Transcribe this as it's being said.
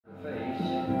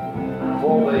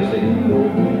full basic,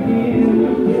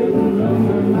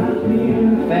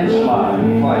 fence line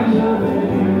twice,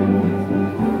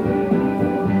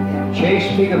 chase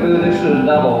peekaboo, this is a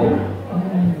double,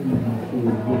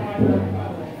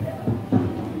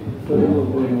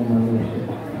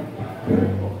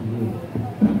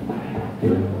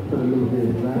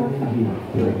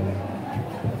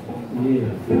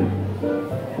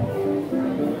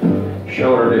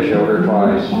 shoulder to shoulder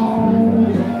twice,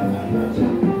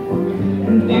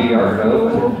 New York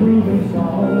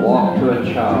open, walk to a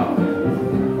chop,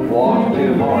 walk to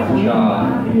hard chop,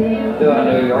 do a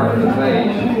New York in the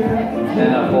face,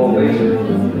 and a full basic,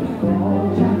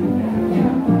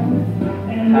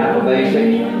 half a basic,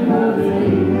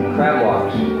 crab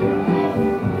walks,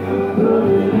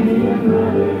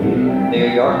 New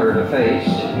Yorker to face,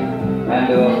 and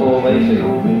do a full basic,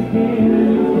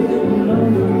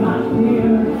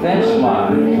 fence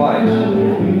line twice,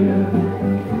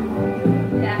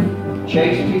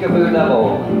 chase peekaboo double,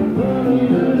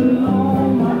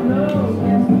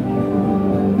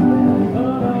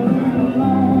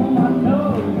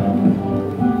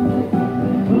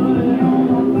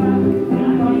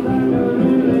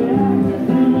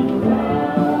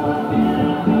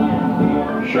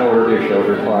 shoulder to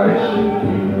shoulder twice,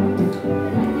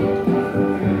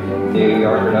 New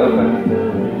York and open,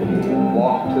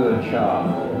 walk to a chop,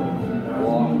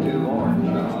 walk to orange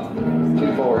chop,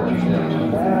 2 forward, 2 steps,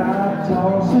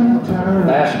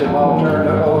 basketball turn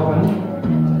to open,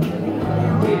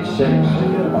 lead 6,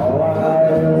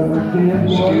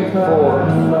 scoot forward,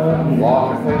 walk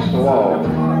and face the wall,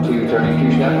 2 turning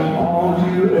 2 steps,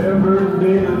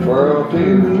 twirl 2,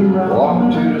 walk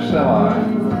to the semi,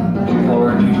 2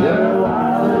 forward, 2 steps,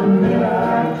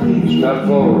 strut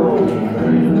forward,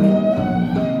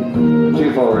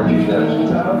 2 forward, 2 steps,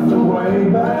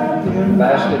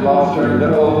 basketball turn to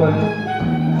open,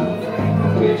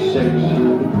 pitch 6,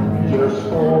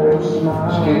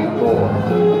 scoot forward,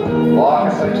 walk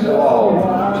and face the wall,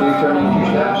 2 turning 2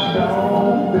 steps,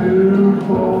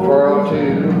 twirl 2,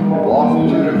 walk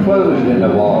to the closed in the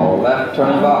wall, left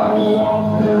turning box,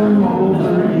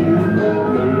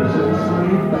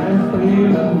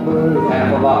 half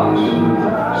a box,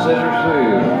 scissors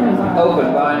through, open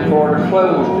bind forward,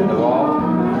 closed in the wall,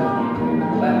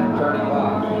 left turning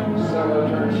box, solo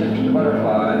turn 6 to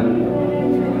butterfly,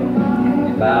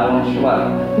 balance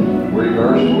left,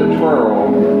 reverse the twirl,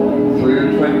 through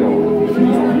twinkle,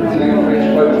 through face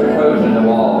closed in the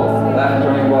wall, left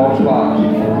turning waltz box,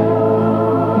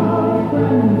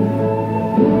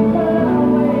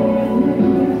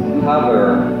 hover,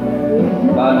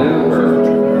 maneuver,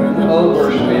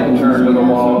 overspin, turn to the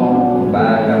wall,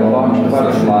 back and launch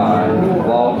butterfly,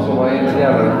 waltz away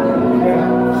together,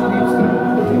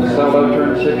 solo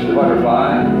turn 6 to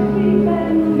butterfly,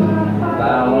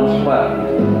 balance left,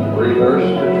 reverse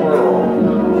to twirl,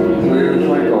 through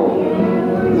twinkle,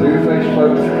 through face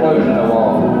closed in the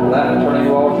wall, left turning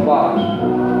waltz box,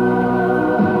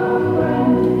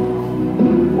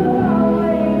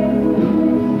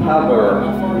 hover,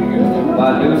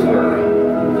 maneuver,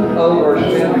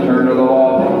 overspin, turn to the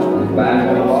wall, back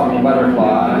and walk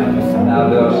butterfly. Now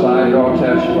do a side draw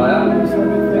touch left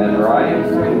and right.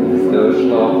 Do a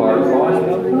slow apart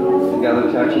point.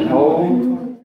 Together touch and hold.